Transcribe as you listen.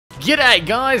G'day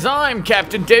guys, I'm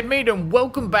CaptDeadmeat and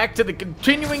welcome back to the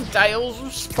continuing tales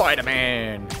of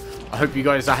Spider-Man. I hope you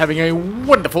guys are having a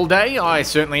wonderful day. I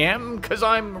certainly am, because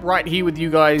I'm right here with you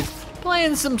guys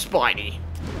playing some Spidy.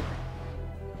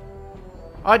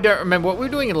 I don't remember what we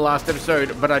were doing in the last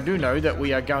episode, but I do know that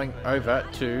we are going over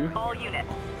to... All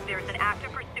units, there's an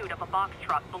active pursuit of a box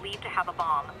truck believed to have a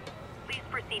bomb. Please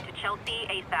proceed to Chelsea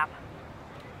ASAP.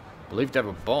 Believed to have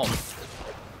a bomb?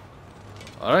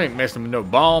 I ain't messing with no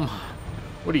bomb.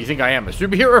 What do you think I am, a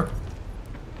superhero?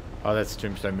 Oh, that's a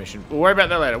Tombstone mission. We'll worry about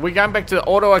that later. We're going back to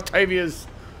Otto Octavia's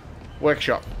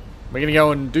workshop. We're going to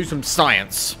go and do some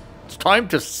science. It's time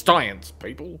to science,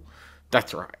 people.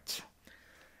 That's right.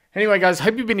 Anyway, guys,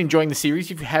 hope you've been enjoying the series.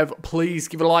 If you have, please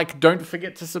give it a like. Don't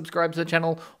forget to subscribe to the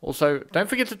channel. Also, don't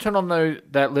forget to turn on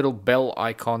that little bell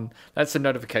icon. That's a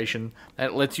notification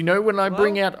that lets you know when I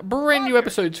bring out brand new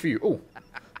episodes for you. Oh,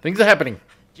 things are happening.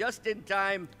 Just in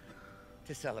time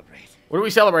to celebrate. What are we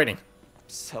celebrating?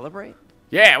 Celebrate?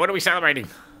 Yeah, what are we celebrating?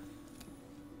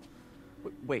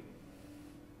 Wait.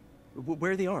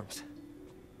 Where are the arms?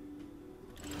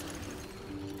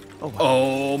 Oh, wow.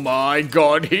 Oh my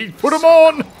god, he put them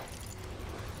on!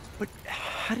 But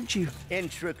how did you...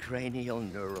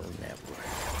 Intracranial neural network.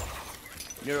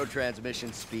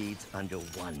 Neurotransmission speeds under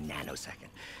 1 nanosecond.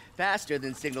 Faster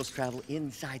than signals travel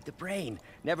inside the brain.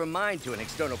 Never mind to an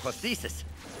external prosthesis.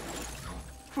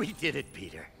 We did it,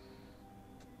 Peter.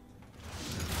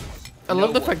 I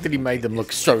love the fact that he made them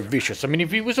look so vicious. I mean,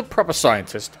 if he was a proper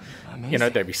scientist, you know,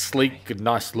 they'd be sleek and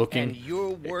nice looking. And your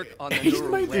work on the He's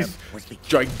neural made web this was the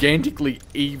gigantically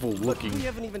evil looking. We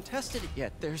haven't even tested it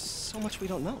yet. There's so much we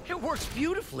don't know. It works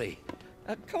beautifully.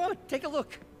 Come on, take a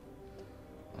look.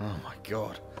 Oh my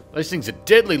god. Those things are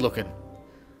deadly looking.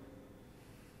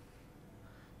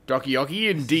 Doki Yoki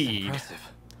indeed. Impressive.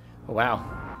 Oh, wow.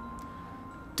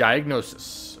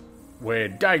 Diagnosis. We're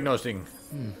diagnosing.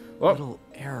 Little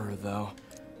error, though.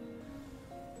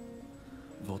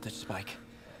 Voltage spike.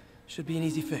 Should be an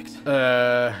easy fix.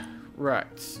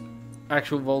 Right.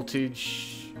 Actual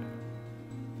voltage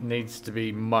needs to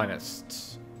be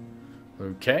minus.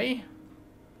 Okay.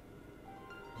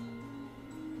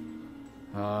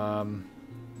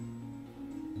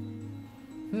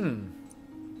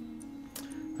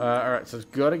 Alright, so it's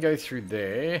got to go through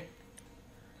there.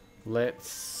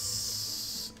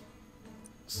 Let's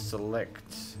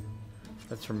select.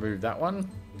 Let's remove that one.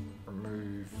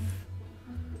 Remove.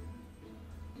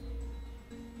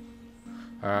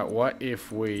 Alright, what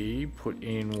if we put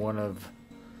in one of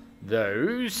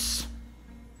those?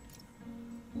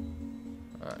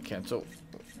 Cancel.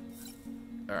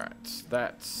 Alright,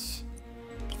 that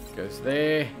goes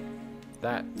there.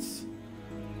 That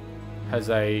has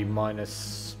a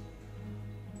minus,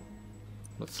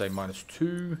 let's say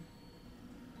 -2.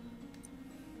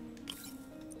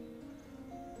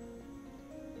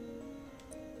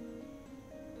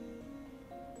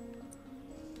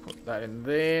 Put that in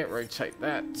there, rotate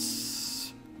that.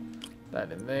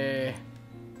 That in there.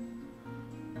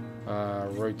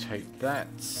 Rotate that.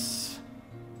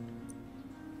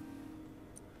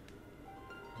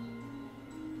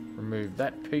 Remove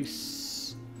that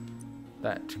piece.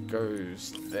 That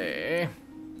goes there.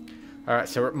 Alright,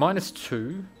 so we're at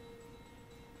 -2.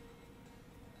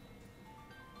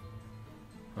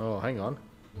 Oh, hang on.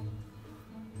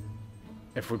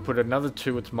 If we put another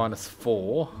 2, it's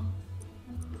 -4.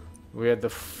 We had the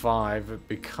 5, it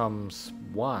becomes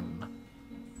 1.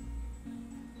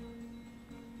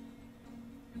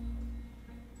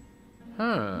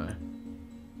 Huh.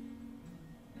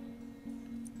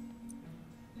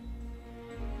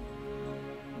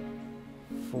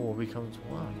 Four becomes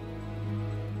 1.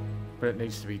 But it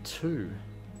needs to be 2.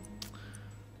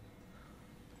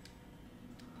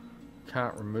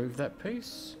 Can't remove that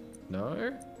piece?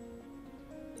 No?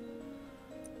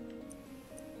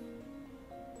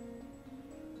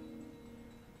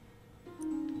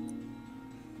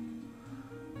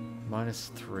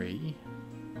 -3.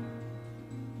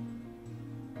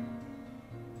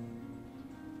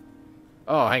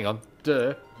 Oh, hang on.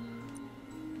 Duh.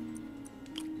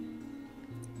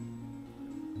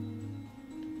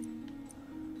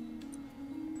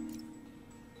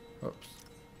 Oops.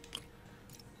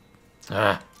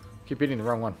 Keep hitting the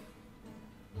wrong one.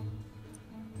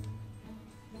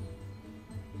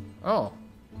 Oh.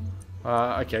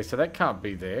 Okay, so that can't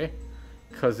be there.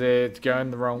 Because it's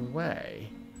going the wrong way.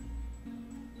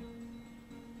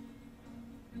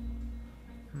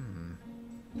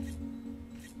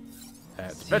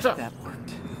 That's better. That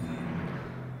worked.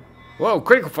 Whoa,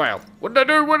 critical fail. What did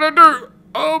I do? What did I do?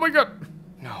 Oh my god.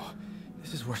 No,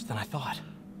 this is worse than I thought.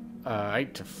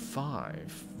 8 to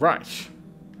 5. Right.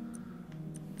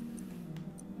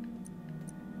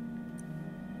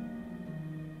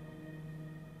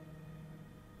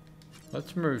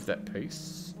 Let's move that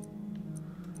piece.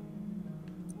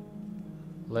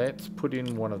 Let's put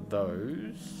in one of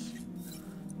those.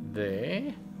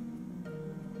 There.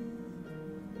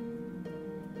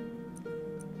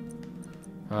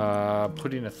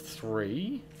 Put in a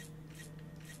 3.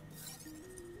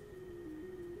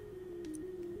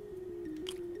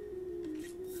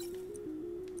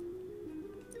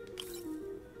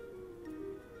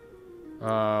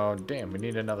 Oh, damn, we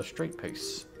need another straight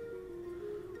piece.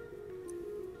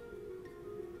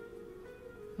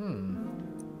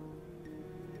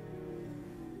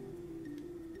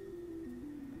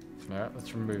 Alright,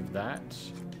 let's remove that.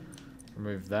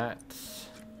 Remove that.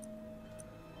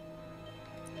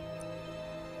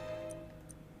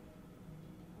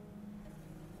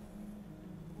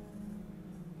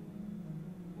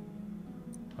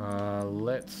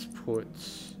 Let's put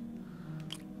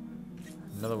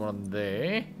another one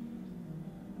there.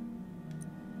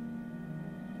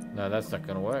 No, that's not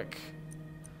going to work.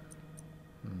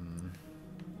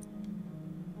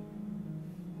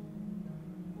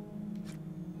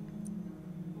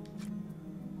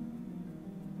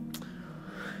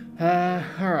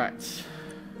 Alright.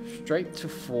 Straight to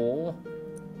 4.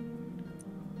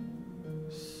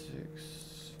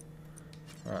 6.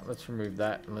 Alright, let's remove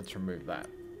that and let's remove that.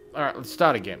 Alright, let's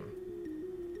start again.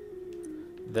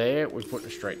 There, we put a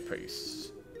straight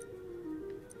piece.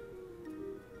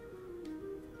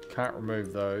 Can't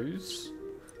remove those.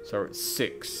 So it's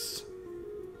 6.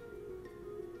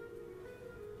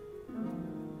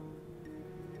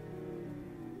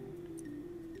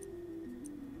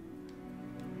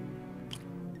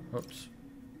 Oops.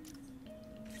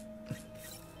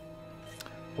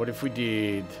 What if we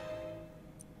did...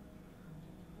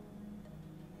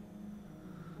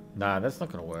 Nah, that's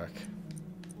not gonna work.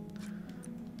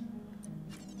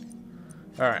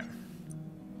 Alright.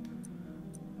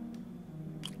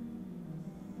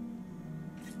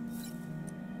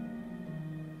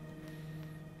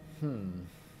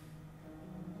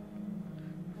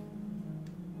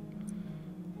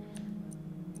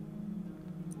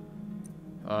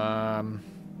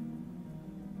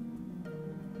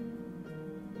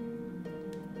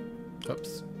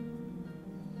 Oops.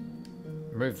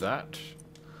 Remove that.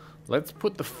 Let's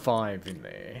put the 5 in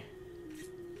there.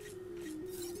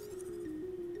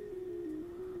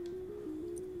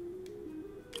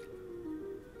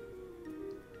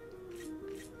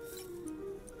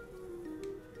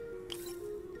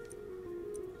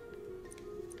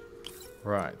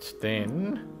 Right,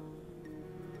 then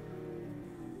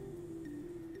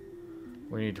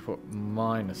we need to put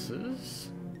minuses.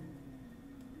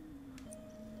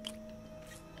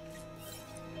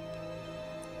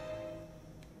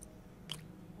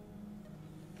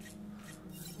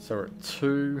 So we're at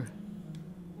 2.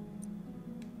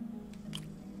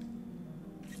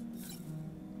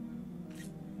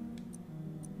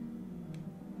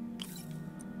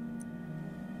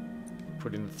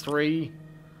 Put in 3.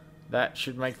 That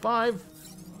should make 5.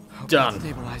 Hope Done. that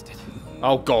stabilized it.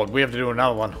 Oh god, we have to do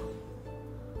another one.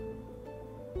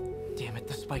 Damn it,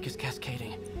 the spike is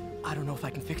cascading. I don't know if I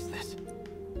can fix this.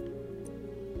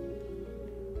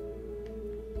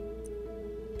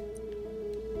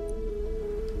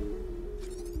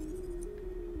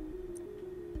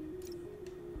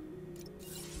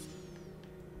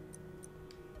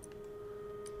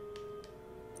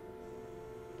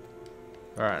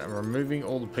 Alright, I'm removing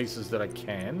all the pieces that I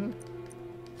can.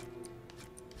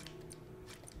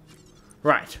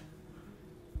 Right.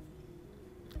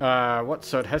 What?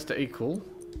 So it has to equal...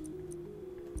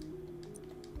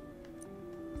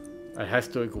 It has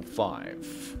to equal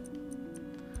 5.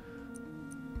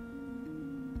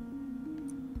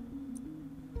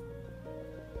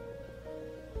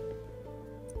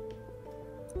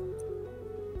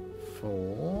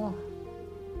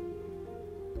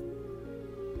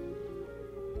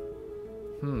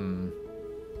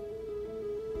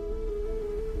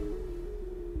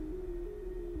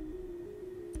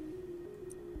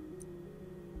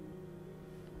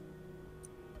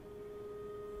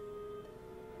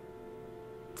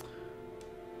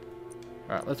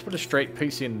 Alright, let's put a straight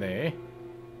piece in there.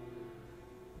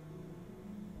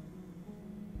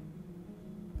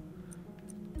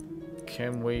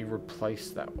 Can we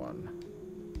replace that one?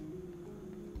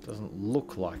 Doesn't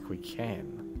look like we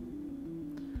can.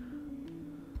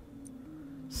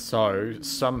 So,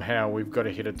 somehow we've got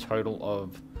to hit a total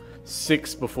of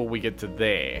 6 before we get to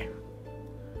there.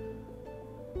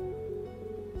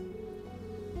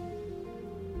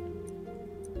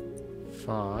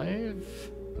 Five?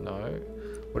 No.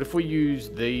 What if we use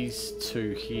these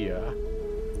 2 here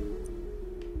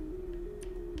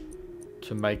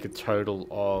to make a total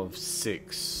of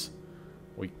 6?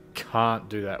 can't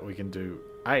do that. We can do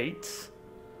 8.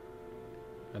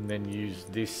 And then use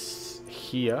this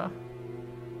here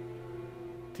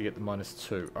to get the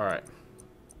 -2. Alright.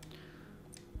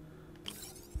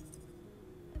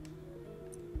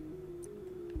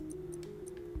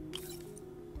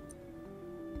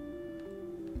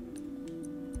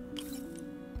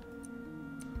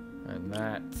 And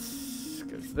that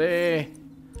goes there.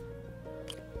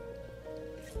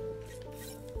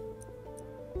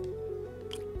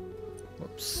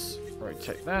 Whoops.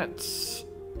 Rotate that. Let's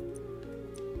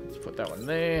put that one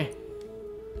there.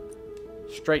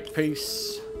 Straight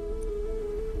piece.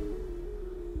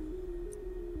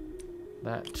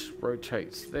 That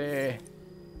rotates there.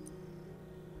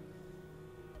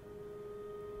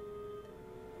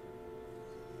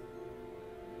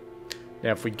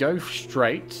 Now, if we go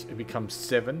straight, it becomes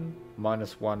 7.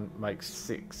 -1 makes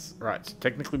 6. Right, so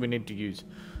technically we need to use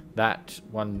that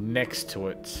one next to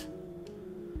it.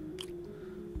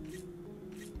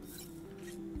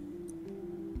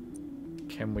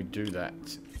 Can we do that?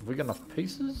 Have we got enough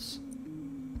pieces?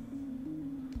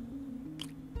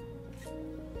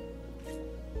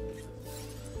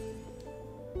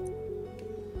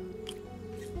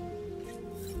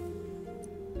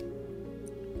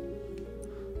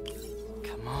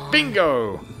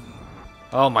 Bingo!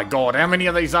 Oh my god, how many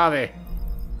of these are there?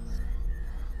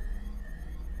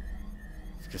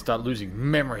 It's gonna start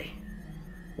losing memory.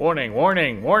 Warning,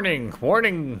 warning, warning,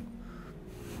 warning!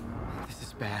 This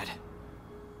is bad.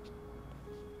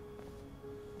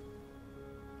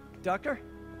 Doctor?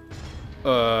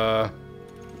 Doc?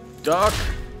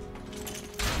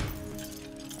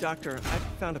 Doctor, I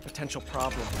found a potential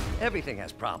problem. Everything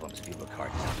has problems if you look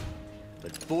hard enough.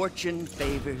 But fortune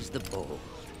favors the bold.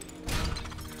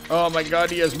 Oh my god,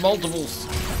 he has multiples.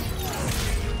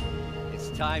 It's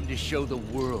time to show the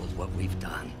world what we've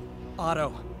done.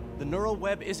 Otto, the neural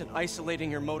web isn't isolating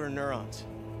your motor neurons.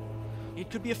 It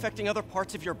could be affecting other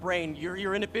parts of your brain,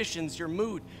 your inhibitions, your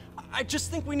mood. I just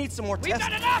think we need some more testing. We've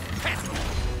done enough testing!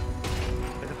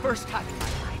 For the first time in my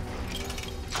life,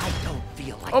 I don't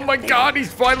feel like Oh my god,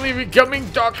 he's finally becoming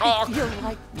Doc Ock! I feel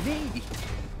like me.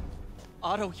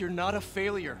 Otto, you're not a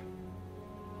failure.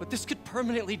 But this could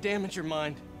permanently damage your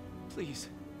mind. Please.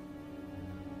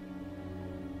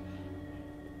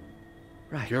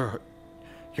 Right. You're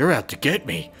out to get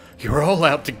me. You're all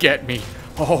out to get me.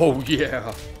 Oh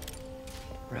yeah.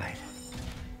 Right.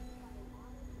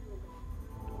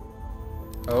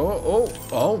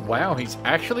 Oh wow, he's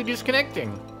actually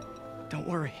disconnecting. Don't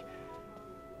worry.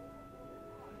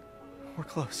 We're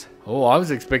close. Oh, I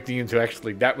was expecting him to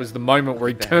actually, that was the moment where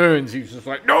he turns, he's just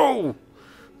like, no!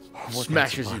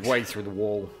 Smashes his way through the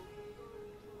wall.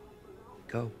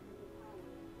 Go.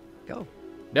 Go.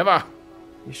 Never.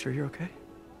 You sure you're okay?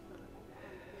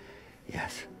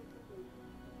 Yes.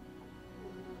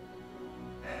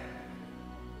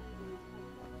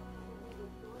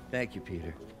 Thank you,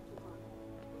 Peter.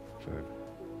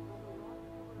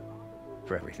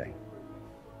 For everything.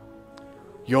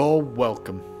 You're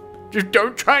welcome. Just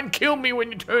don't try and kill me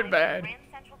when you turn bad. Grand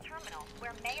Central Terminal,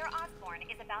 where Mayor Osborne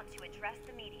is about to address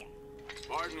the media.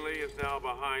 Martin Lee is now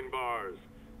behind bars.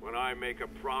 When I make a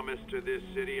promise to this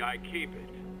city, I keep it.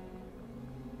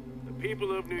 The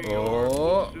people of New York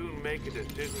will soon make a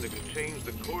decision that could change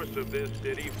the course of this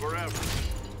city forever.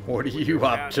 What are you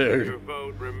up Your to?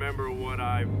 vote, remember what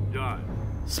I've done.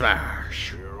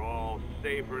 Smash. We're all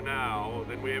safer now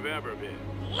than we have ever been.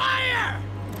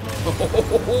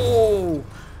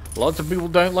 Lots of people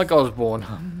don't like Osborne.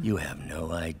 You have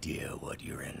no idea what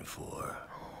you're in for.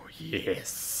 Oh,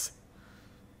 yes.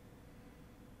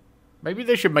 Maybe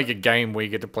they should make a game where you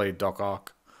get to play Doc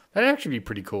Ock. That'd actually be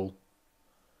pretty cool.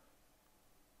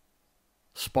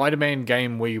 Spider-Man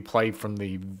game where you play from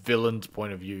the villain's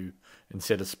point of view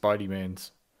instead of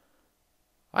Spidey-Man's.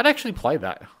 I'd actually play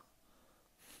that.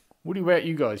 What about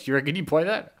you guys? You reckon you'd play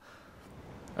that?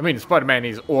 I mean, Spider-Man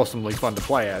is awesomely fun to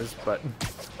play as, but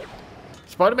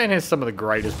Spider-Man has some of the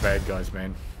greatest bad guys,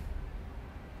 man.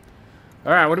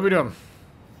 Alright, what are we doing?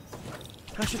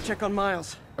 I should check on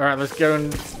Miles. Alright, let's go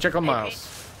and check on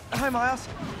Miles. Hi, Miles.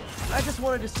 I just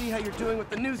wanted to see how you're doing with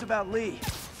the news about Lee.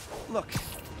 Look,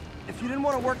 if you didn't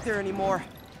want to work there anymore,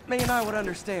 May and I would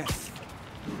understand.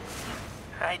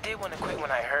 I did want to quit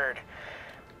when I heard.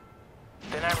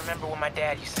 Then I remember what my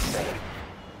dad used to say.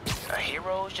 A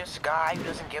hero is just a guy who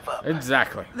doesn't give up.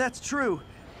 Exactly. That's true,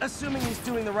 assuming he's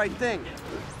doing the right thing.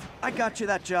 I got you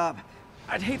that job.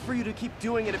 I'd hate for you to keep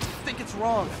doing it if you think it's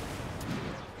wrong.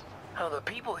 Oh, the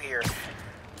people here.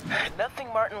 Nothing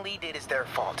Martin Lee did is their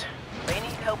fault. They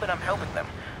need help and I'm helping them.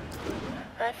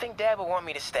 I think Dad would want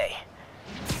me to stay.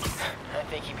 I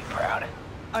think he'd be proud.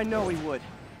 I know he would.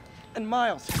 And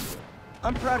Miles,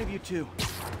 I'm proud of you too.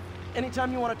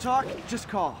 Anytime you want to talk, just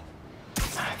call.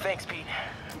 Thanks, Pete.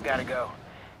 Gotta go.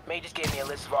 May just gave me a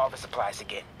list of all the supplies to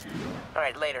get. All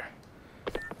right, later.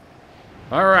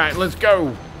 All right, let's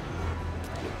go.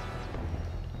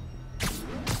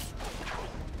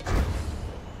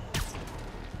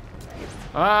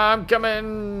 I'm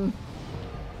coming.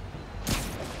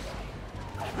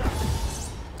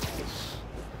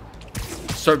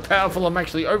 So powerful, I'm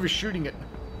actually overshooting it.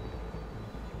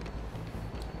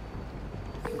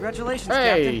 Congratulations,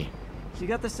 Hey. Captain. You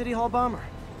got the City Hall bomber.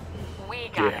 We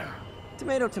got it. Yeah.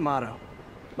 Tomato, tomato.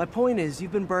 My point is,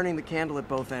 you've been burning the candle at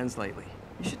both ends lately.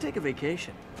 You should take a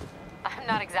vacation. I'm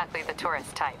not exactly the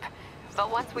tourist type,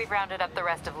 but once we've rounded up the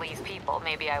rest of Lee's people,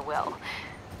 maybe I will.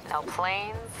 No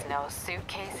planes, no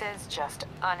suitcases, just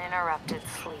uninterrupted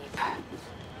sleep.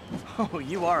 Oh,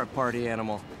 you are a party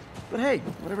animal. But hey,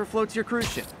 whatever floats your cruise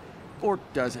ship. Or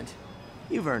doesn't.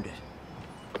 You've earned it.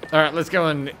 All right, let's go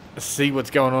and see what's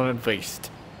going on in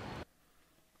Feast.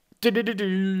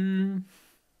 Do-do-do-do.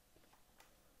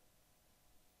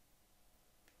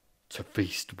 To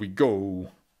Feast we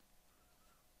go.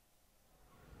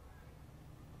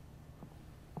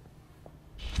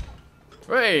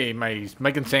 Hey, Maze,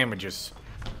 making sandwiches.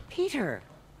 Peter,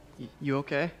 You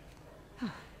okay?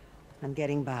 I'm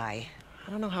getting by.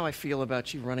 I don't know how I feel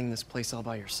about you running this place all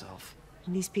by yourself.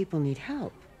 And these people need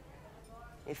help.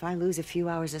 If I lose a few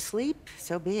hours of sleep,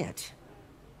 so be it.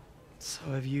 So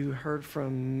have you heard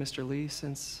from Mr. Lee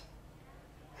since...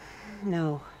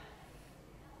 No.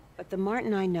 But the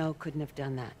Martin I know couldn't have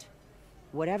done that.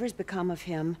 Whatever's become of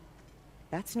him,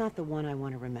 that's not the one I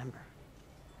want to remember.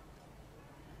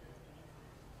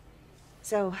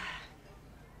 So,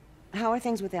 how are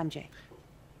things with MJ?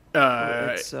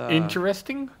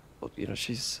 Interesting. Well, you know,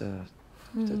 she's,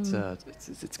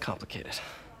 it's complicated.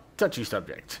 Touchy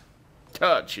subject.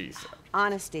 Touchy subject.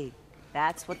 Honesty.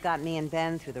 That's what got me and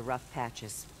Ben through the rough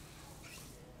patches.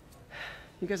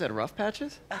 You guys had rough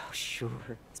patches? Oh,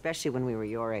 sure. Especially when we were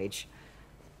your age.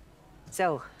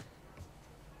 So,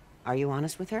 are you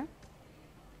honest with her?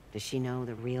 Does she know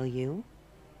the real you?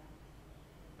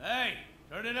 Hey,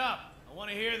 turn it up. I want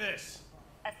to hear this.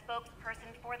 A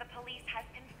spokesperson for the police has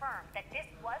confirmed that this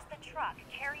was the truck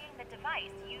carrying the device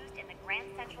used in the Grand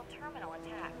Central Terminal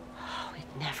attack. Oh,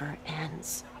 it never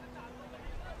ends.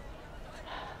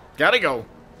 Gotta go.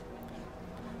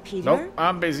 Peter? Nope,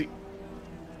 I'm busy.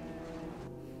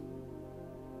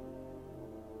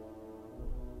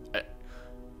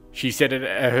 She said it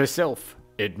herself.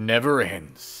 It never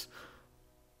ends.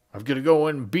 I've got to go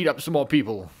and beat up some more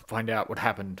people. Find out what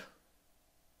happened.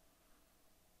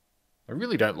 I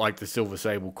really don't like the Silver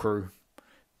Sable crew.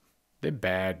 They're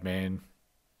bad, man.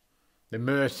 They're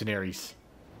mercenaries.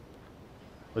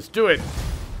 Let's do it.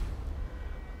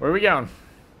 Where are we going?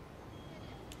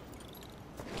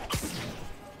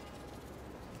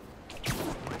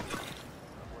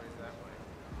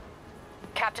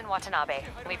 Captain Watanabe,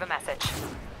 leave a message.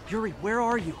 Yuri, where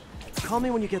are you? Call me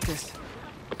when you get this.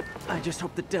 I just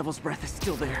hope the Devil's Breath is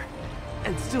still there.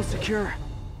 And still secure.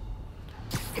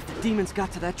 If the demons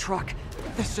got to that truck,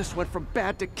 this just went from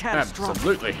bad to catastrophic.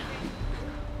 Absolutely.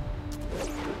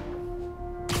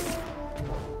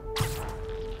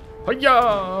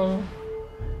 Hiya!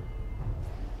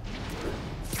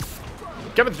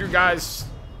 Coming through, guys.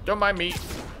 Don't mind me.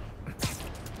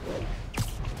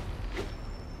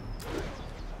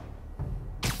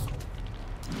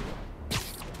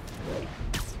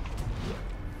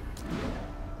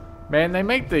 Man, they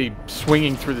make the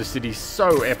swinging through the city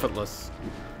so effortless.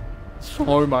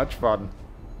 So much fun.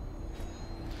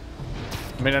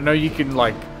 I mean, I know you can,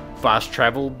 like, fast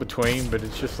travel between, but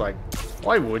it's just like,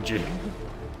 why would you?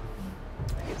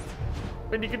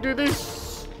 When you can do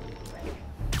this.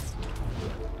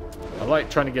 I like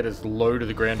trying to get as low to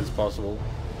the ground as possible.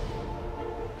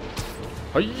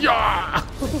 Hiya!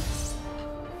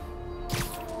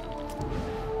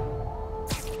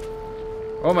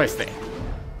 Almost there.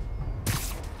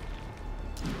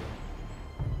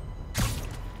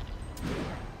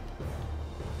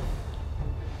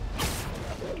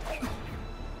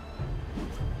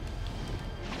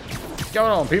 What's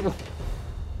going on, people?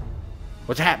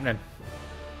 What's happening?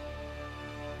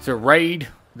 Is there a raid?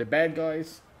 The bad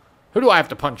guys? Who do I have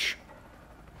to punch?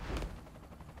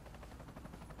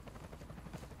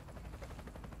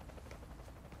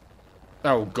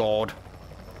 Oh, God.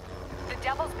 The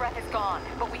Devil's Breath is gone,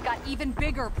 but we got even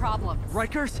bigger problems.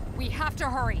 Rikers? We have to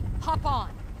hurry. Hop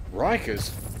on.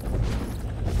 Rikers?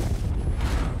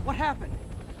 What happened?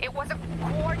 It was a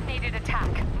coordinated attack.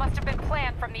 Must have been planned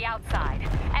sent from the outside.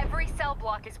 Every cell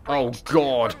block is breached. Oh,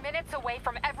 God. We're minutes away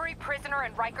from every prisoner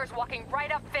and Rikers walking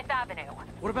right up 5th Avenue.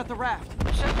 What about the raft?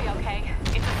 Should be okay.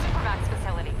 It's a Supermax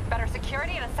facility. Better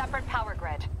security and a separate power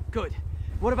grid. Good.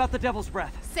 What about the Devil's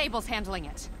Breath? Sable's handling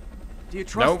it. Do you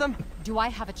trust Nope. them? Do I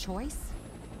have a choice?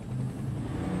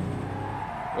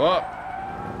 What?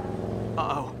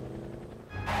 Uh-oh.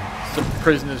 Some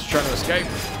prisoners trying to escape.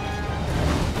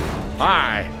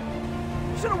 Hi.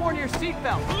 You should have worn your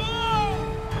seatbelt.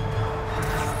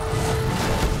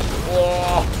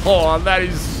 Oh, that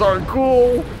is so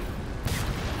cool.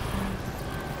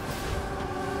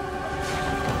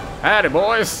 Howdy,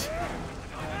 boys.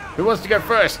 Who wants to go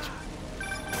first? Take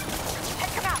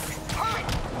him out! Hurry!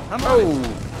 Oh.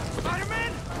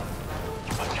 Spider-Man!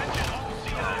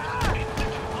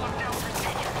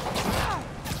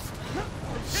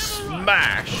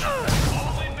 Smash.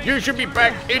 You should be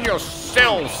back in your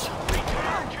cells.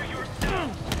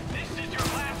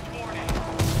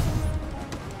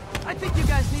 I think you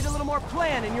guys need a little more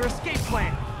plan in your escape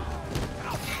plan.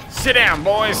 Sit down,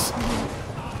 boys.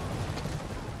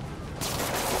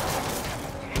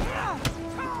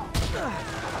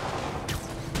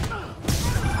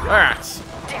 Alright.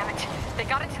 Damn it! They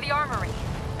got into the armory.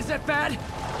 Is that bad?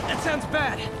 That sounds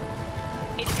bad.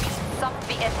 It seems some of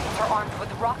the inmates are armed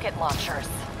with rocket launchers.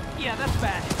 Yeah, that's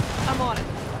bad. I'm on it.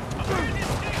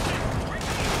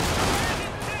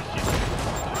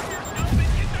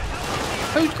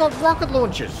 Who's got rocket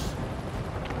launchers?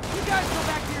 You guys go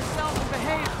back to your cells and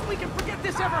behave. We can forget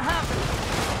this ever happened.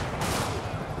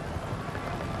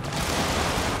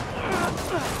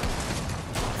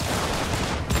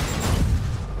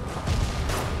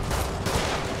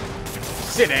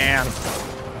 Sit down.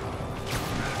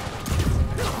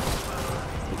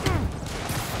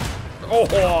 Oh!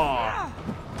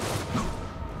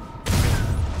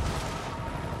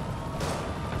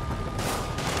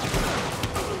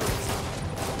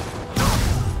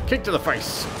 Kick to the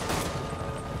face.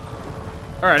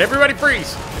 All right, everybody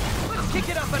freeze. Let's kick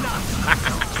it up a notch.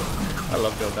 I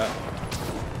love doing that.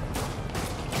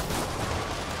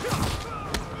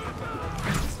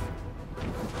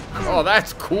 Oh,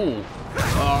 that's cool.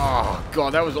 Oh,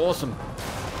 God, that was awesome.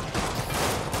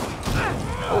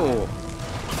 Oh.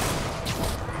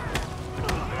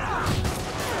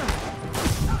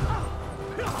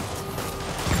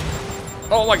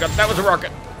 Oh my God, that was a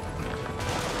rocket.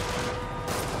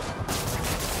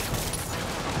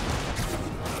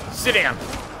 Sit down.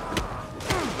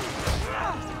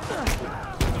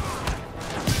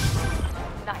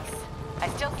 Nice. I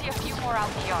still see a few more out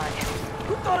in the yard.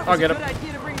 Who thought it I'll was a get good him.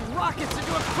 idea to bring rockets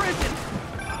into a prison?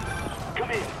 Come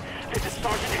in. This is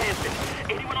Sergeant Hanson.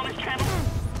 Anyone on this channel?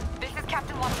 This is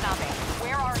Captain Watanabe.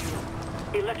 Where are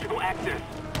you? Electrical access.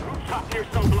 Rooftop near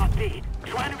cell block D.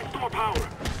 Trying to restore power.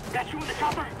 That's you in the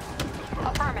chopper?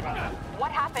 Affirmative.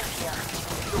 What happened here?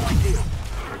 No idea.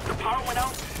 First the power went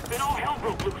out, then all hell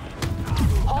broke loose.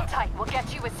 Hold tight. We'll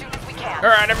get you as soon as we can. All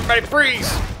right, everybody freeze.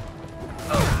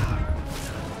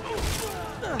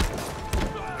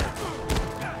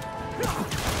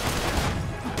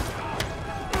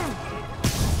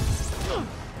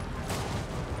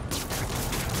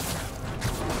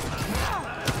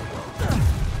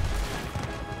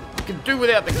 Can do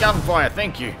without the gunfire,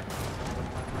 thank you.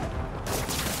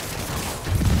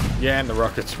 Yeah, and the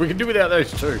rockets. We can do without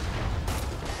those too.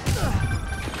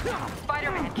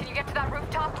 Spider-Man, can you get to that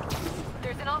rooftop?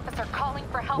 There's an officer calling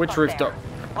for help. Which up rooftop? there.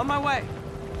 On my way.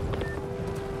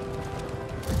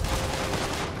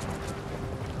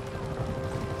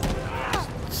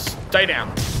 Stay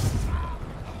down.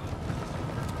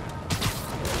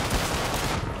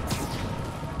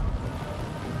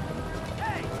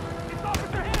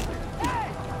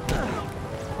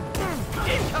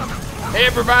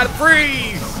 Everybody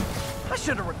freeze! I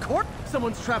should have recorded.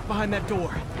 Someone's trapped behind that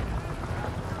door.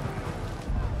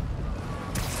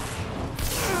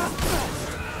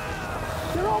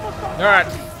 All right.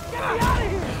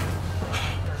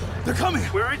 They're coming.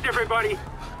 Where is everybody?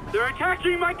 They're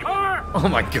attacking my car. Oh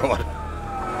my God.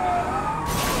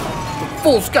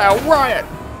 Full-scale riot.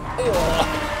 Oh.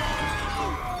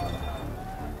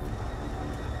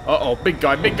 Uh-oh, big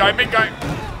guy, big guy, big guy.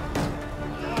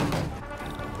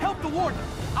 Help the warden.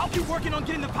 I'll keep working on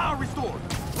getting the power restored.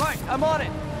 Right, I'm on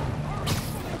it.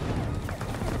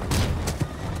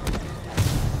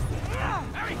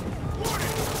 Hey, warden,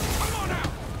 come on now.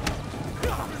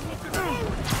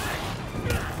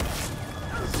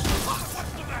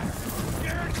 What's the matter?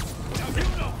 Scared? Now you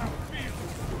know how it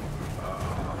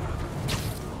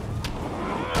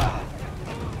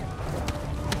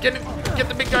feels. Get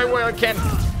the big guy where I can.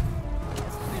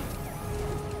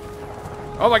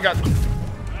 Oh my God.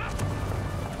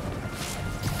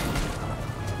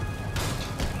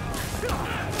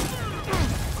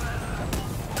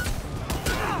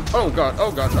 Oh god,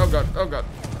 oh god, oh god, oh god.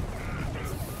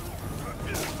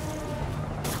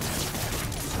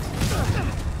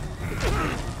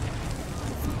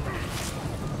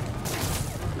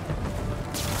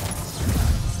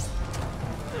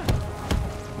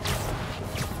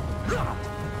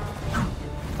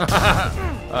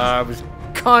 I was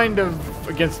kind of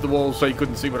against the wall, so you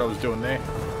couldn't see what I was doing there.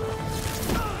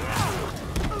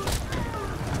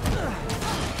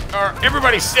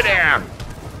 Everybody sit down!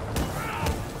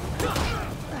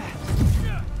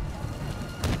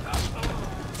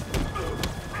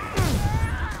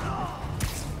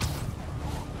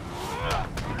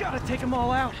 Gotta take them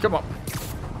all out. Come on.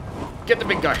 Get the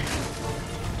big guy.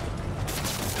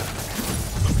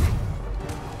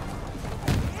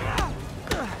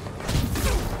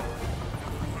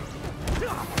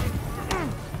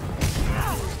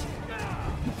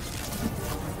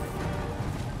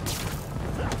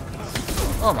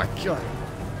 Oh my god.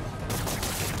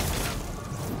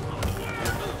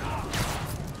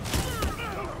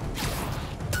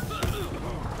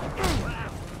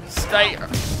 Stay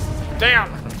down.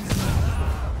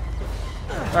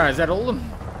 Alright, is that all of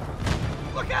them?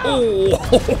 Look out!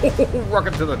 Oh,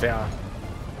 rocket to the tower.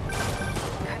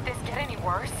 Could this get any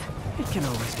worse? It can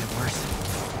always get worse.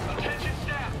 Attention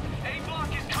staff. A block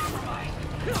is compromised.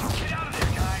 Get out of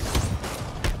there, guys.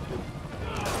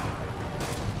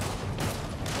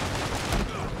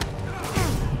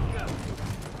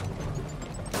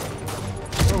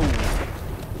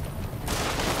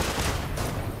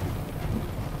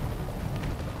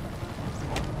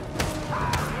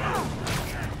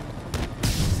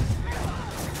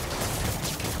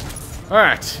 All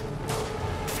right.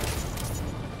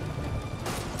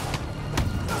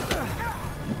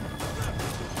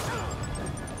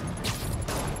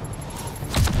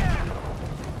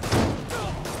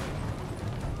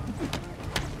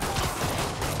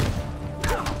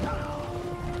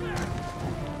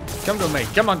 Come to me.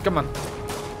 Come on, come on.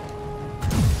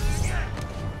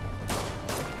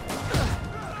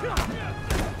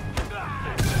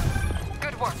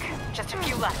 Good work. Just a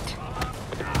few left.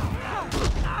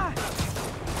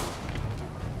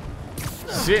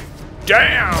 Sit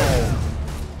down.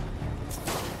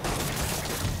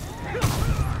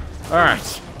 All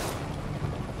right.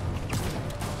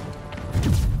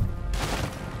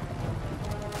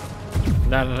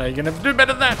 No, you're gonna do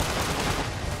better than that.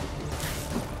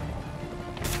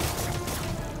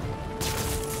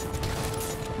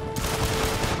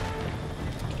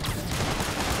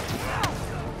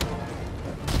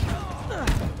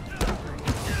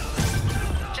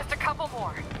 Just a couple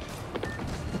more.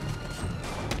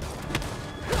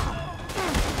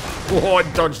 Oh, I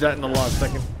dodged that in the last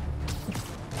second.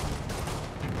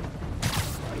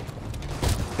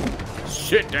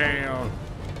 Sit down.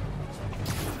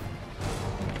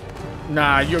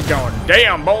 Nah, you're going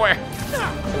down, boy.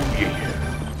 Oh,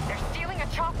 yeah. They're stealing a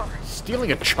chopper.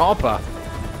 Stealing a chopper?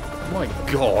 My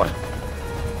god.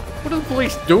 What are the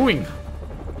police doing?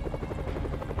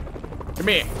 Come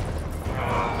here.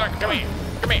 No, come here.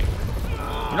 Come here.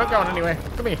 You're not going anywhere.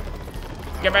 Come here.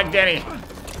 Get back, Danny.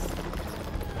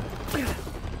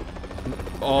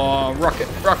 Oh, rocket,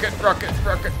 rocket, rocket,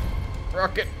 rocket,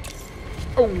 rocket.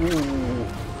 Oh.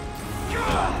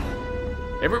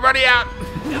 Everybody out.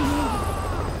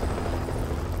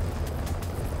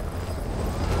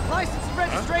 License and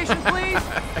registration, please.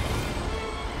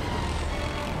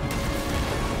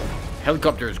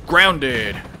 Helicopter is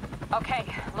grounded. Okay,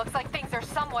 looks like things are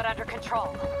somewhat under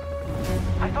control.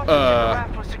 I thought the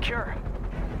raft was secure.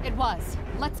 It was.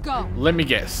 Let's go. Let me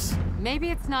guess.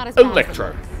 Maybe it's not as bad as it Electro.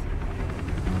 looks.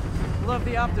 Love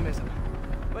the optimism,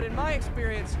 but in my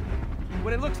experience,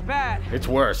 when it looks bad, It's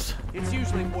worse. it's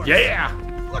usually worse. Yeah.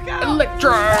 Look out!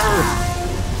 Electro.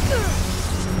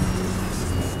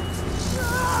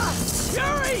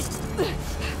 Yuri!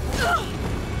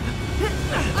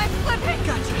 I'm flipping.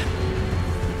 Gotcha.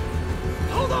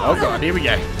 Hold on. Oh god, here we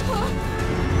go.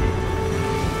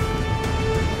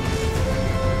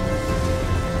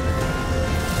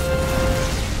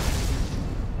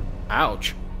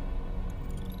 Ouch.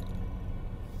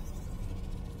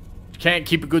 Can't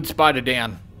keep a good spider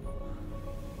down.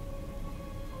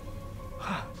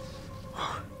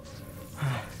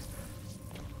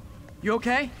 You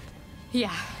okay?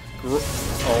 Yeah.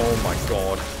 Oh my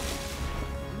god.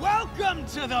 Welcome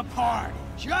to the party.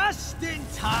 Just in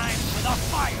time for the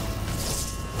fire.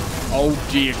 Oh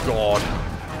dear god.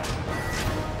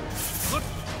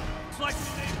 Looks like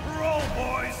today's parole,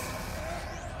 boys.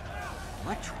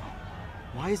 Electro.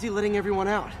 Why is he letting everyone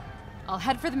out? I'll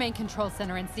head for the main control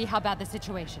center and see how bad the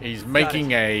situation is. He's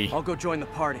making a I'll go join the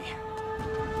party.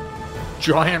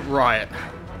 giant riot.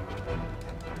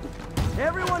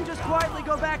 Everyone just quietly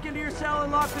go back into your cell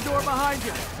and lock the door behind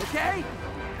you, okay?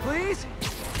 Please?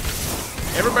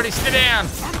 Everybody sit down.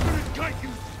 I'm gonna gut you,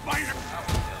 spider!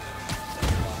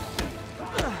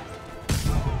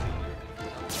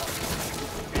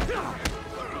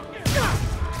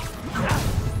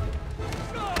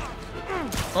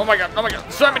 Oh my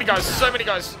god, so many guys, so many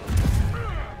guys.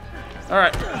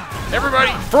 Alright,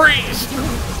 everybody freeze!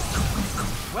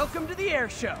 Welcome to the air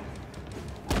show.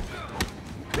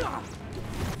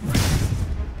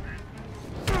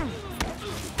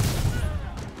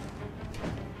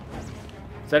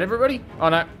 Is that everybody? Oh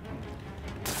no. A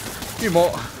few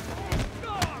more.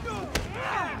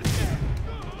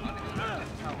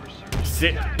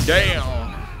 Sit down.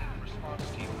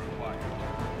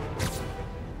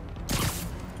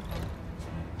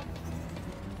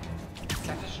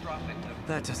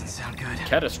 That doesn't sound good.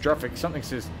 Catastrophic. Something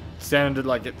sounded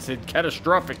like it said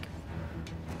catastrophic.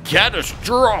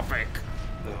 Catastrophic.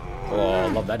 Oh, I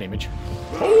love that image.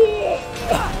 Oh,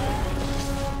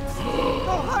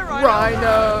 hi,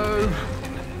 Rhino.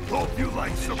 Hope you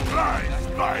like surprise,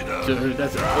 spider! Dude,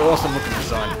 that's an awesome looking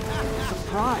design.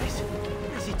 Surprise.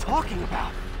 What is he talking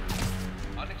about?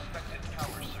 Unexpected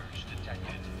power surge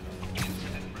detected.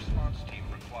 Incident response team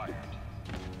required.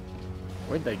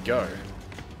 Where'd they go?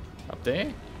 Up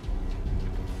there?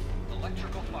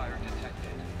 Electrical fire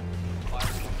detected. Fire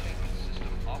containment system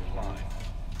offline.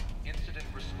 Incident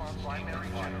response primary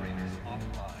generators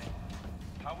offline.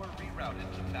 Power rerouted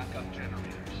to backup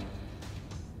generators.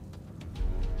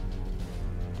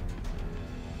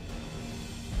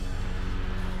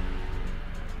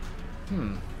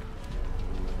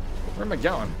 Where am I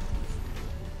going?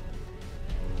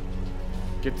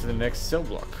 Get to the next cell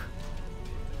block.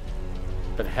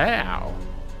 But how?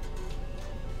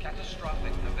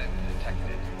 Catastrophic event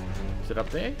detected. Is it up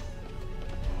there?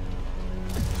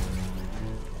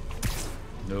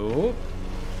 Nope.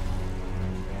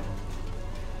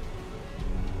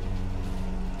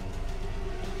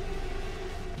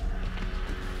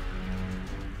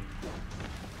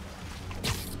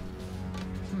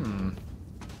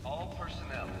 All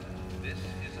personnel, this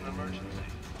is an emergency.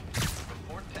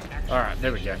 Report to action. Alright,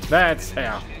 there we go. That's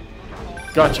how.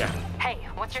 Gotcha. Hey,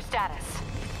 what's your status?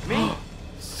 Me?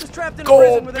 Just trapped in a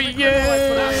prison with every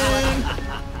criminal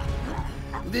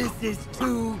Scorpion! This is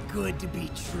too good to be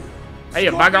true. Hey,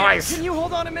 you bug eyes! Can you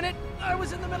hold on a minute? I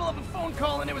was in the middle of a phone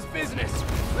call and it was business.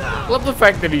 Love the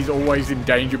fact that he's always in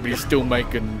danger, but he's still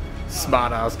making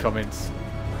smart-ass comments.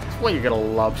 That's why you gotta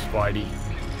love Spidey.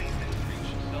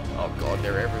 Oh god,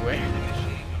 they're everywhere.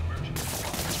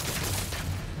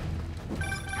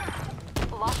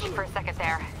 Lost you for a second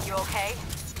there. You okay?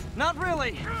 Not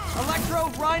really.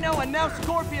 Electro, Rhino, and now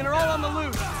Scorpion are all on the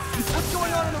loose. What's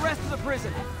going on in the rest of the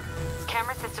prison?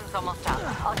 Camera system's almost up.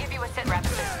 I'll give you a sit rep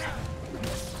soon.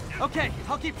 Okay,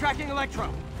 I'll keep tracking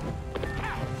Electro.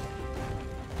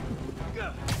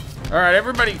 Alright,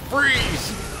 everybody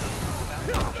freeze!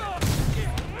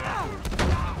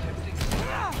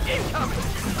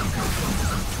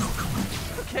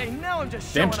 Okay, now I'm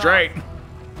just showing Damn straight.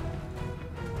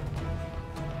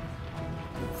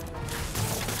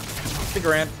 Stick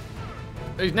around.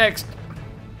 Who's next?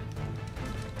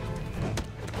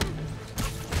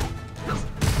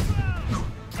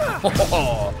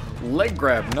 Oh, leg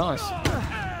grab, nice.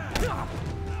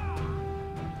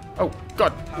 Oh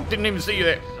god, didn't even see you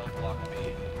there. Self-lock B.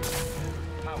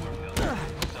 Power building.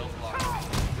 Self-lock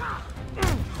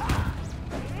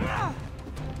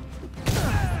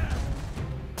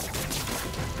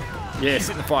B. Yeah,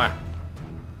 sit in the fire.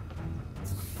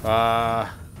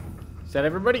 Is that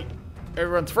everybody?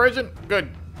 Everyone's frozen? Good.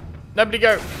 Nobody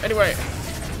go. Anyway.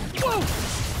 Whoa!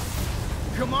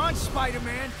 Come on,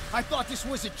 Spider-Man. I thought this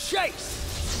was a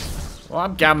chase. Well,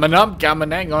 I'm coming.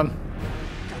 Hang on.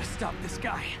 Gotta stop this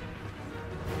guy.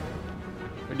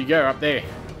 Where'd you go? Up there.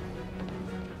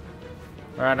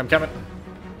 Alright, I'm coming.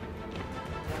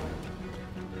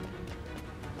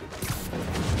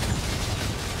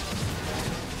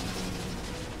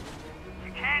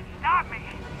 You can't stop me.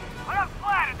 But I'm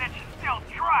flattered that you still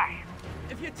try.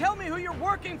 If you tell me who you're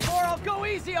working for, I'll go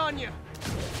easy on you.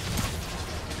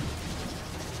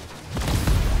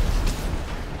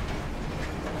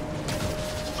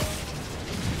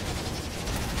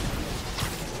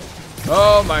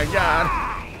 Oh my god.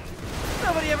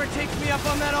 Nobody ever takes me up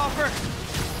on that offer.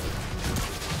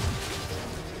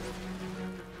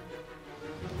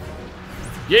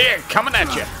 Yeah, coming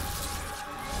at you.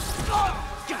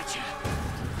 Gotcha.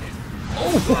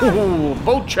 Oh,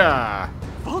 vulture.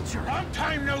 Vulture? Long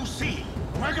time no see.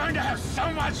 We're going to have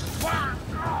so much fun.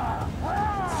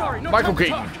 Sorry, no Michael time to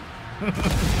Keaton. talk.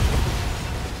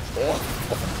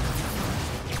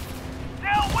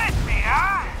 with me,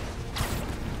 huh?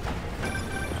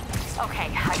 Okay,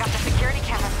 I got the security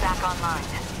cameras back online.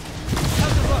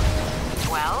 How's it look?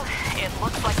 Well, it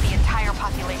looks like the entire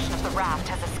population of the raft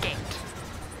has escaped.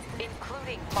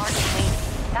 Including Martin Lee.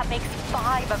 That makes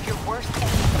 5 of your worst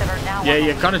enemies that are now Yeah, on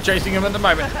you're the kind of chasing him at the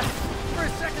moment. For a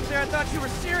second there, I thought you were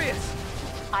serious.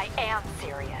 I am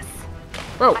serious.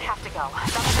 Whoa. I have to go.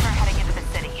 Some of them are heading into the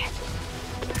city.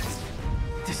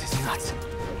 This is nuts.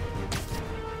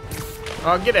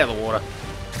 Oh, get out of the water.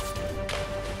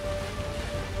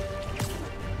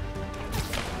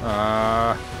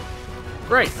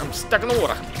 Great, I'm stuck in the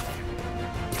water.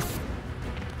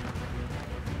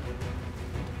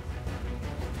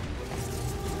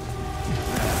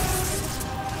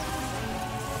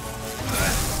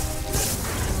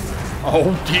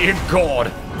 Oh dear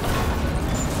God.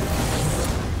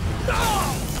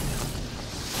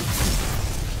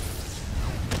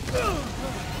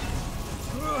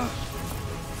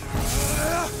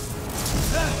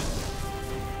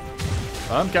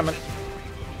 I'm coming.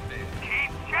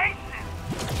 Keep chasing.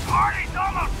 Party's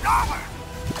almost over.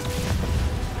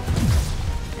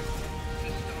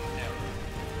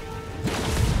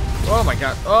 Oh my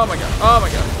God, oh my God, oh my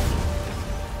God.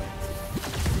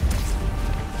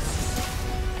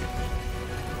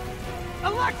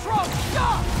 Electro,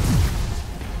 stop!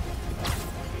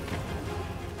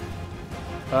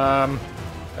 I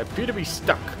appear to be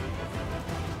stuck.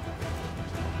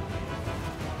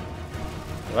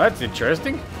 Well, that's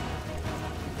interesting.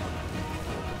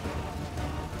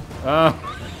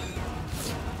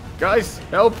 Guys,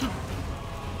 help!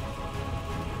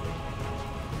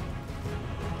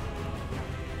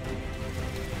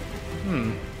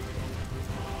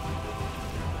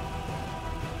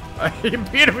 I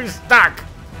appear to be stuck.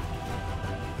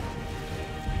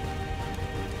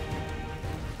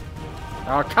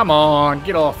 Oh, come on,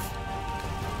 get off.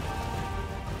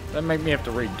 That make me have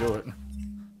to redo it.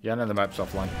 Yeah, I know the map's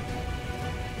offline.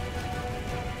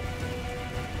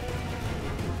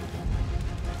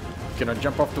 Can I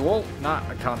jump off the wall? Nah,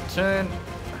 I can't turn.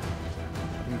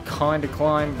 I can kind of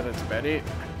climb, but that's about it.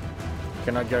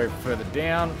 Can I go further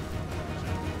down?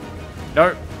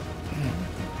 Nope.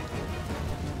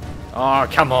 Oh,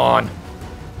 come on.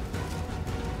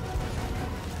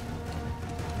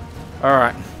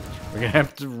 Alright. We're going to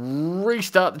have to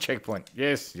restart the checkpoint.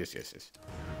 Yes, yes, yes, yes.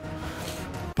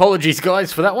 Apologies,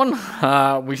 guys, for that one.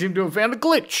 We seem to have found a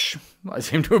glitch. I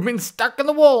seem to have been stuck in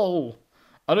the wall.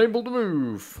 Unable to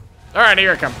move. Alright,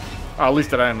 here I come. Oh, at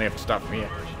least I only have to start from here.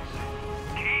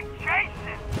 Keep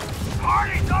chasing.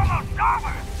 Party's almost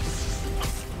over.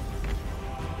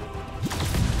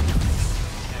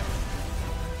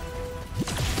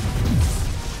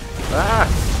 Ah!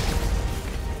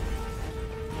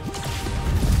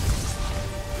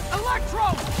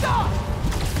 Electro, stop!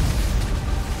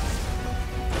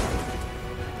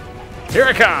 Here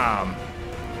I come!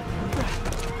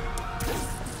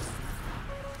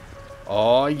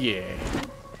 Oh yeah.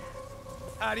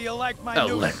 How do you like my new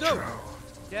suit? Electro.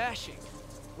 Dashing.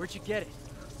 Where'd you get it?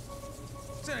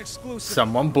 It's an exclusive.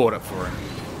 Someone bought it for him.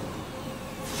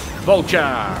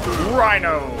 Vulture!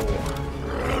 Rhino!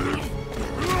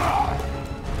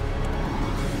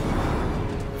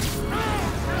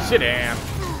 Sit down.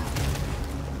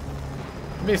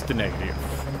 Mr. Negative.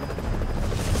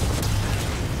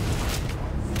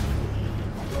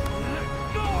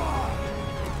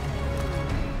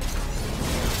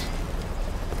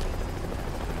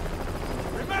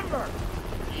 Remember,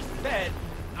 he said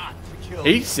not to kill.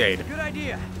 He said. Good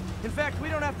idea. In fact, we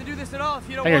don't have to do this at all if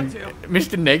you don't Hang on, want to.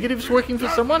 Mr. Negative's working for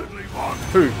someone?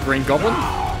 Who? Green Goblin?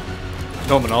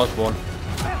 Norman Osborn.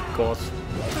 Of course.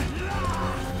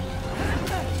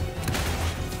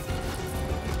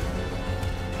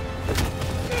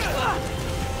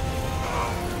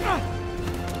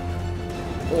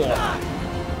 Oh.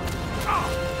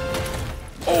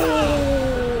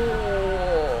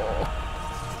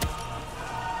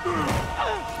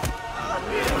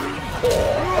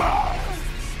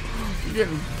 You're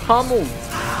getting pummeled.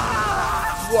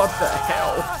 What the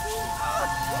hell?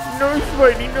 No,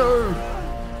 Spidy, no.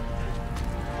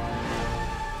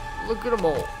 Look at them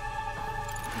all.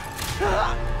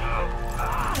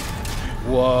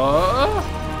 What?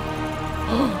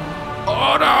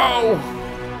 Oh no!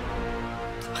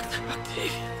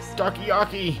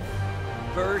 Ducky.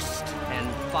 First and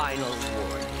final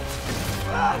warning.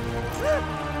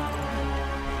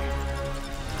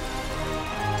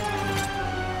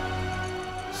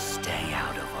 Stay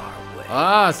out of our way.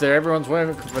 Ah, so everyone's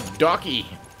waiting for Ducky.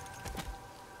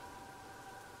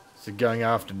 So going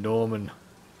after Norman.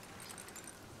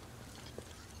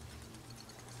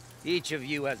 Each of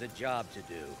you has a job to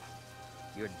do.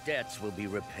 Your debts will be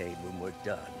repaid when we're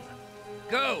done.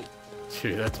 Go!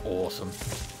 Dude, that's awesome.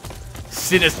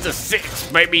 Sinister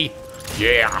 6, baby!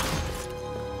 Yeah!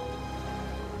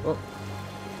 Oh,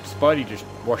 Spidey just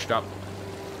washed up.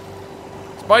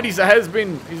 Spidey's a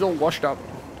has-been. He's all washed up.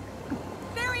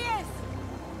 There he is!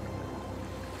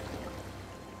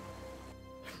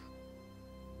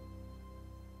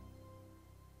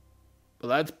 Well,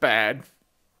 that's bad.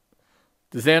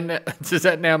 Does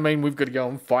that now mean we've got to go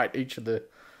and fight each of the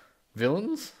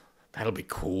villains? That'll be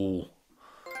cool.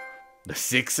 The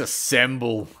 6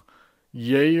 assemble.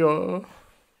 Yeah.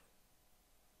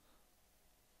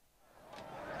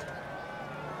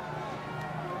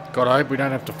 God, I hope we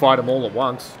don't have to fight them all at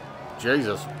once.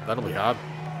 Jesus, that'll be hard.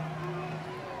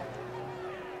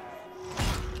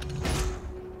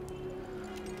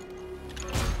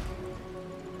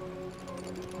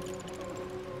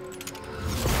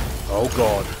 Oh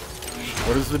God.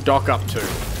 What is the doc up to?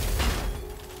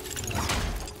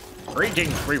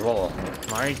 Greetings, people.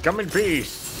 I come in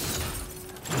peace.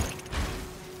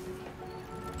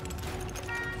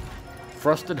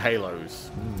 Frosted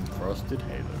halos. Frosted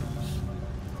halos.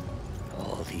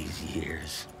 All these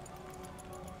years.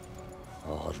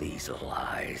 All these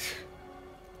lies.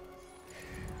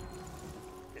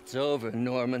 It's over,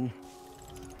 Norman.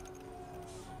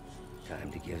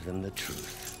 Time to give them the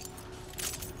truth.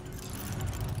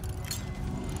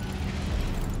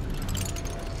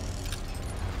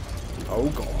 Oh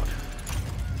God.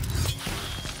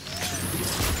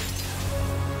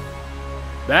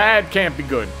 That can't be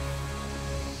good.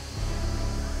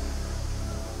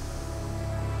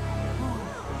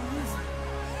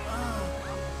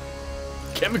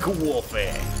 Chemical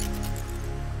warfare.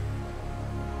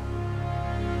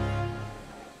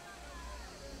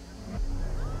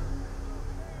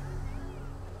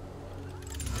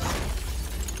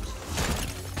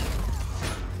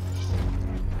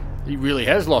 He really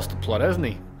has lost the plot, hasn't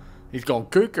he? He's gone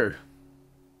cuckoo.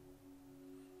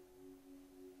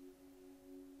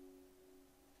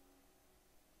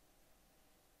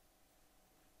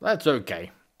 That's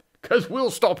okay, because we'll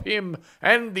stop him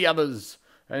and the others.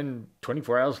 And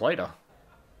 24 hours later,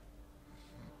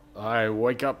 I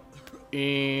wake up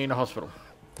in a hospital.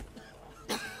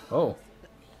 Oh,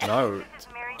 no.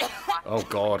 Oh,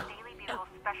 God.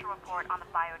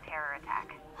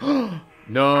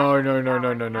 No.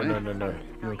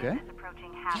 You okay?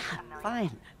 Yeah,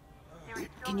 fine.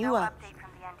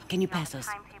 Can you pass those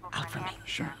out for me?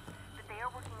 Sure.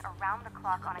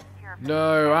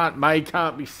 No, Aunt May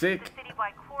can't be sick.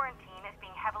 Citywide quarantine is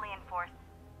being heavily enforced.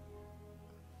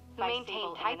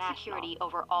 Maintain tight security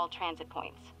over all transit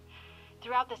points.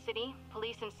 Throughout the city,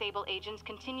 police and Sable agents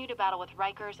continue to battle with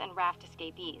Rikers and Raft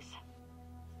escapees.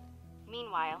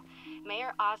 Meanwhile,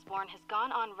 Mayor Osborn has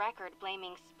gone on record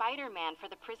blaming Spider-Man for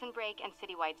the prison break and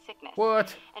citywide sickness.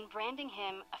 What? And branding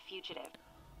him a fugitive.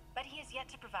 But he has yet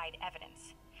to provide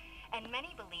evidence. And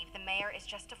many believe the mayor is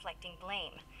just deflecting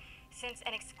blame, since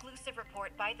an exclusive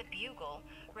report by the Bugle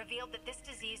revealed that this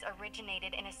disease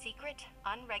originated in a secret,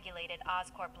 unregulated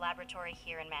Oscorp laboratory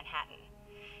here in Manhattan.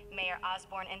 Mayor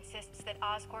Osborn insists that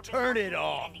Oscorp is working with the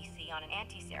NDC on an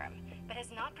anti-serum, but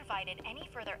has not provided any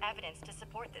further evidence to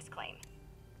support this claim.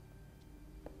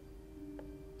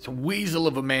 It's a weasel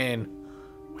of a man.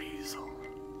 Weasel.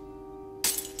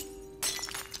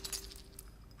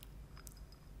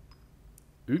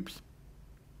 Oops.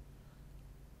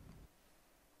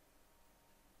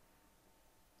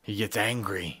 He gets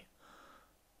angry.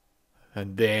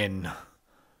 And then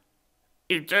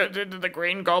he turns into the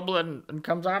Green Goblin and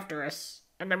comes after us.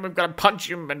 And then we've got to punch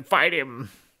him and fight him.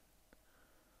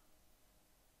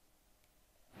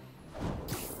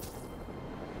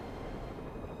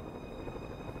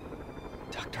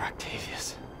 Dr.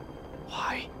 Octavius.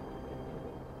 Why?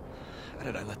 How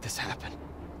did I let this happen?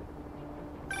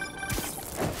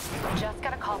 Just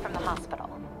got a call from the hospital.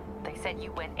 They said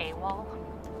you went AWOL.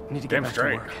 I need to get back to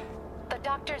work. The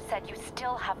doctor said you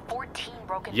still have 14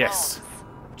 broken bones.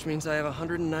 Which means I have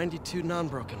 192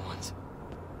 non-broken ones.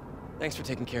 Thanks for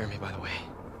taking care of me, by the way.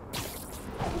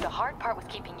 The hard part was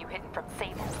keeping you hidden from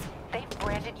Sable. They've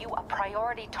branded you a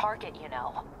priority target, you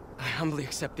know. I humbly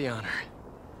accept the honor.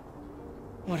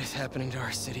 What is happening to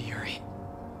our city, Yuri?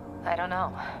 I don't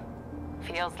know.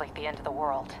 Feels like the end of the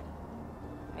world.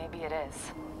 Maybe it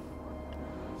is.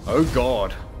 Oh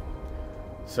God.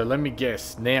 So let me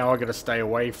guess. Now I gotta stay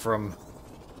away from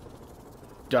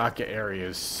darker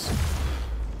areas.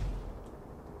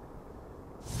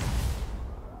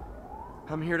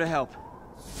 I'm here to help.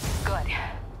 Good.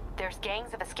 There's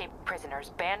gangs of escaped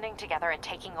prisoners banding together and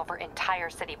taking over entire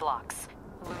city blocks.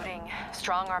 Looting,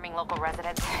 strong-arming local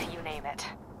residents, you name it.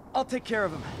 I'll take care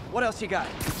of him. What else you got?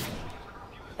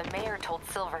 The mayor told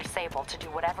Silver Sable to do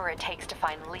whatever it takes to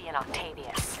find Lee and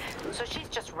Octavius. So she's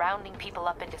just rounding people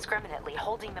up indiscriminately,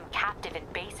 holding them captive in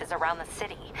bases around the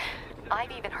city.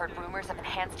 I've even heard rumors of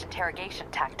enhanced interrogation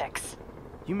tactics.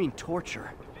 You mean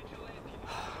torture?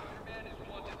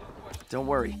 Don't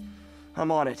worry.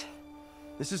 I'm on it.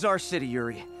 This is our city,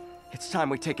 Yuri. It's time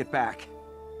we take it back.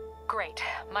 Great.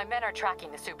 My men are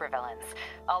tracking the supervillains.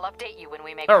 I'll update you when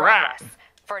we make All right. progress.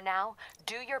 For now,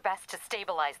 do your best to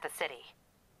stabilize the city.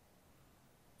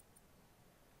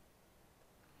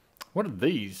 What are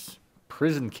these?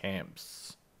 Prison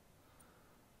camps.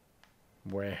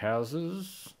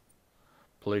 Warehouses.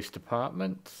 Police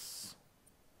departments.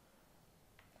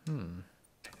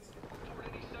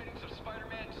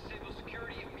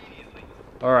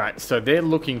 Alright, so they're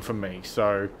looking for me,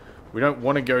 so we don't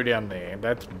want to go down there.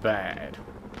 That's bad.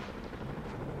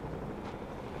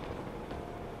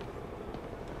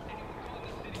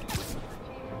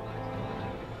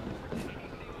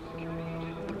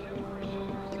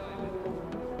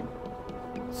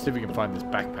 See if we can find this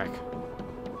backpack.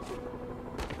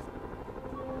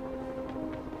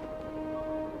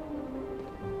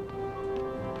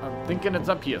 I'm thinking it's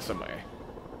up here somewhere.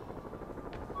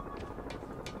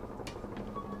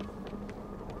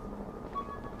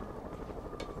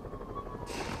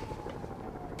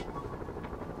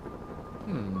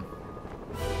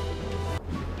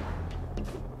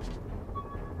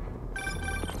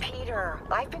 Peter,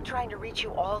 I've been trying to reach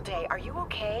you all day. Are you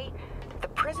okay? The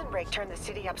prison break turned the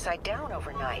city upside down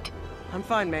overnight. I'm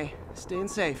fine, May. Staying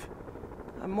safe.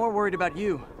 I'm more worried about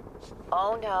you.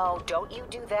 Oh no, don't you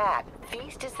do that.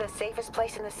 Feast is the safest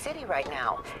place in the city right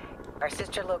now. Our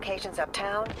sister locations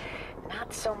uptown,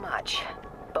 not so much.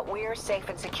 But we're safe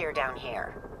and secure down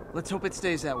here. Let's hope it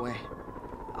stays that way.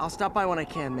 I'll stop by when I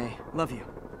can, May. Love you.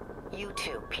 You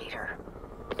too, Peter.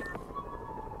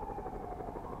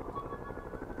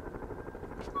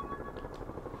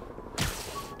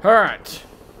 Alright.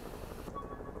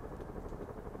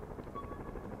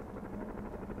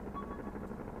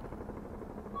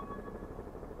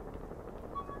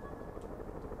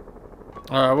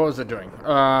 What was it doing?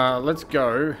 Let's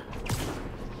go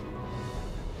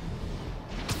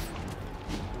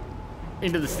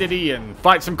into the city and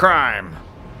fight some crime.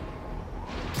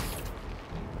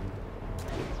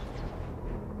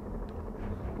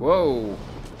 Whoa.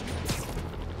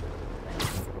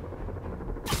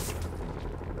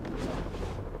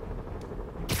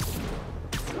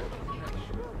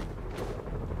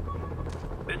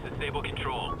 This is Sable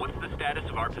Control. What's the status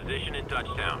of our position in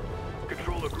Touchtown?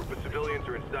 Control, a group of civilians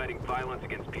are inciting violence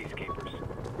against peacekeepers.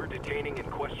 We're detaining and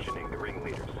questioning the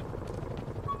ringleaders.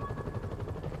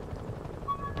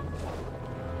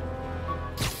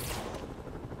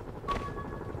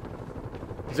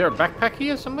 Is there a backpack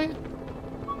here somewhere?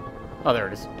 Oh, there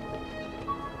it is.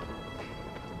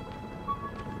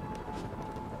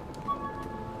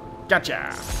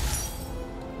 Gotcha.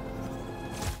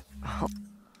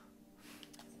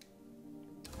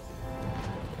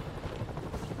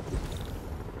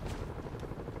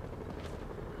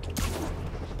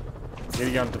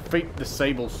 Getting on, defeat the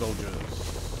Sable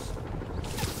soldiers.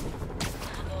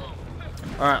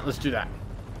 Alright, let's do that.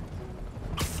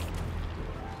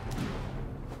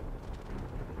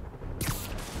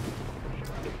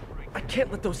 I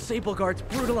can't let those Sable guards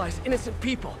brutalize innocent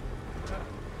people.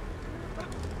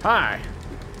 Hi.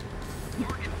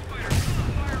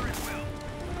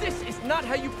 This is not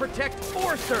how you protect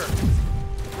Forcer!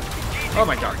 Oh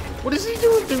my god. What is he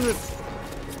doing to this?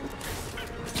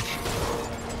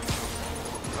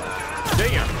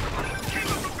 Damn.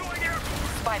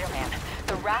 Spider-Man,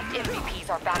 the Raft MVPs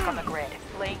are back on the grid,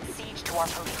 laying siege to our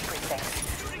police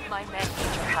precincts. My men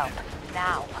need your help.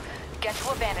 Now. Get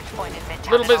to a vantage point in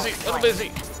Midtown. Little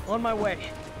busy. On my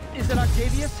way. Is it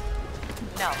Octavius?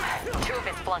 No, two of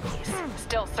his flunkies.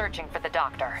 Still searching for the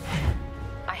doctor.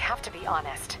 I have to be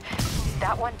honest.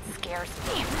 That one scares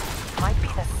me. Might be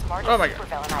the smartest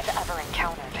supervillain I've ever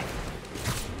encountered.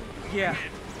 Yeah,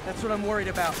 that's what I'm worried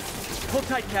about. Hold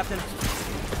tight, Captain.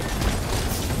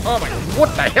 Oh my god,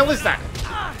 what the hell is that?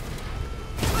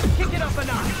 Kick it up a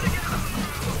notch.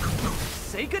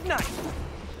 Say goodnight.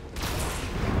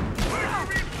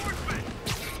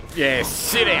 Yeah,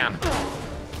 sit down.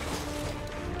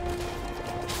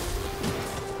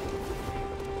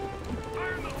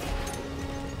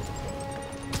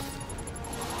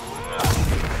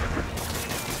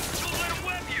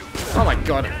 Oh my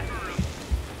god.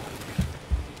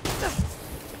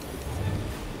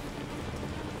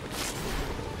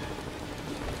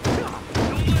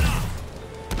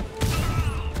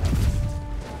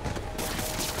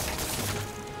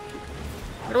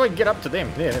 Get do I get up to them?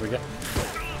 Yeah, there we go.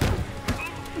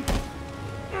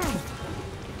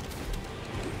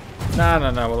 No,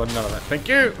 no, no. Well, none of that. Thank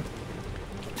you.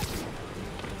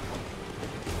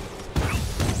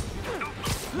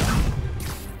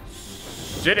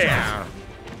 Sit down.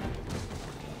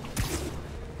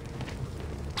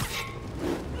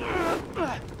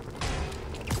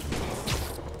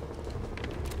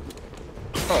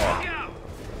 Oh.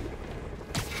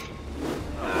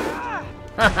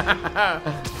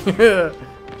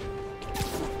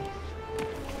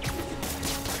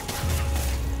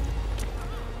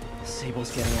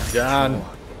 Sable's getting out of Done.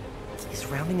 control. Is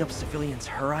rounding up civilians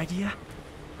her idea?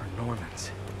 Or Norman's?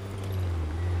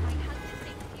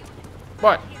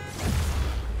 What?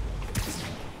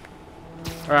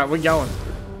 Alright, we're going.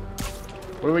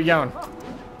 Where are we going?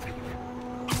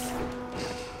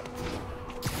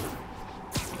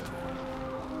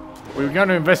 We were going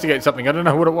to investigate something. I don't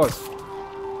know what it was.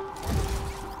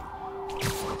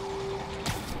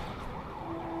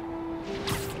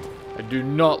 I do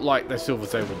not like the Silver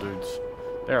Sable dudes.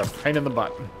 They're a pain in the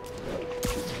butt.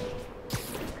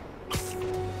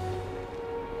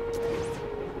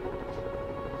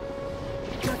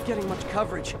 Not getting much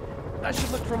coverage. I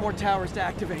should look for more towers to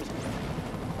activate.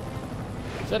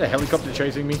 Is that a helicopter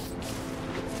chasing me?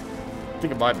 I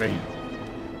think it might be.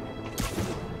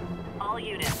 All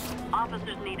units.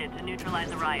 Officers needed to neutralize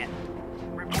the riot.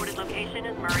 Reported location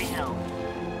is Murray Hill.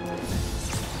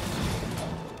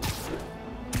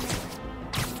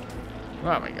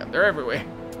 Oh my god, they're everywhere.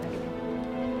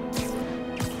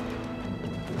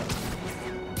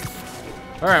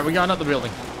 Alright, we're going up the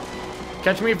building.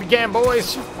 Catch me if you can,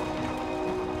 boys!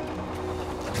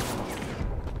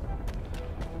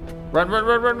 Run, run,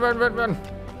 run, run, run, run, run!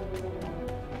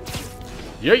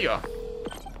 Yeah, yeah!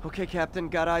 Okay, Captain,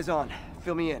 got eyes on.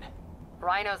 Fill me in.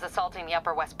 Rhino's assaulting the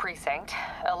Upper West Precinct.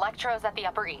 Electro's at the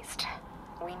Upper East.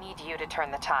 We need you to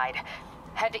turn the tide.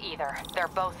 Head to either. They're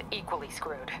both equally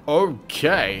screwed.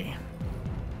 Okay.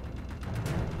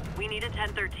 We need a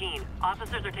 1013.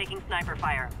 Officers are taking sniper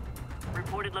fire.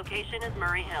 Reported location is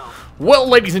Murray Hill. Well,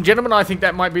 ladies and gentlemen, I think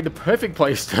that might be the perfect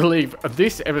place to leave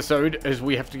this episode, as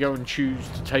we have to go and choose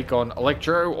to take on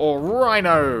Electro or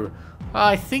Rhino.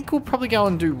 I think we'll probably go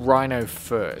and do Rhino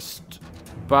first.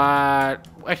 But,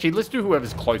 actually, let's do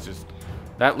whoever's closest.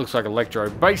 That looks like Electro,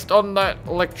 based on that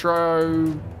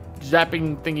Electro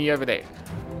zapping thingy over there.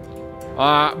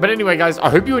 But anyway, guys, I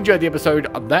hope you enjoyed the episode.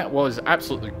 That was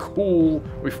absolutely cool.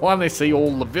 We finally see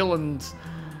all the villains.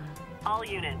 All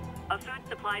units. A food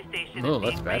supply station Oh, is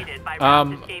that's being bad. raided by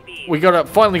raft escapees. We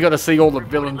finally got to see all the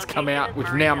villains come out, which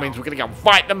now means we're going to go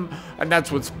fight them, and that's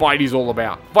what Spidey's all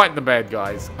about. Fighting the bad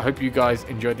guys. I hope you guys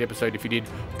enjoyed the episode. If you did,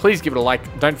 please give it a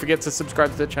like. Don't forget to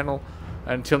subscribe to the channel.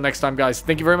 Until next time, guys,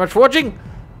 thank you very much for watching,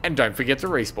 and don't forget to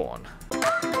respawn.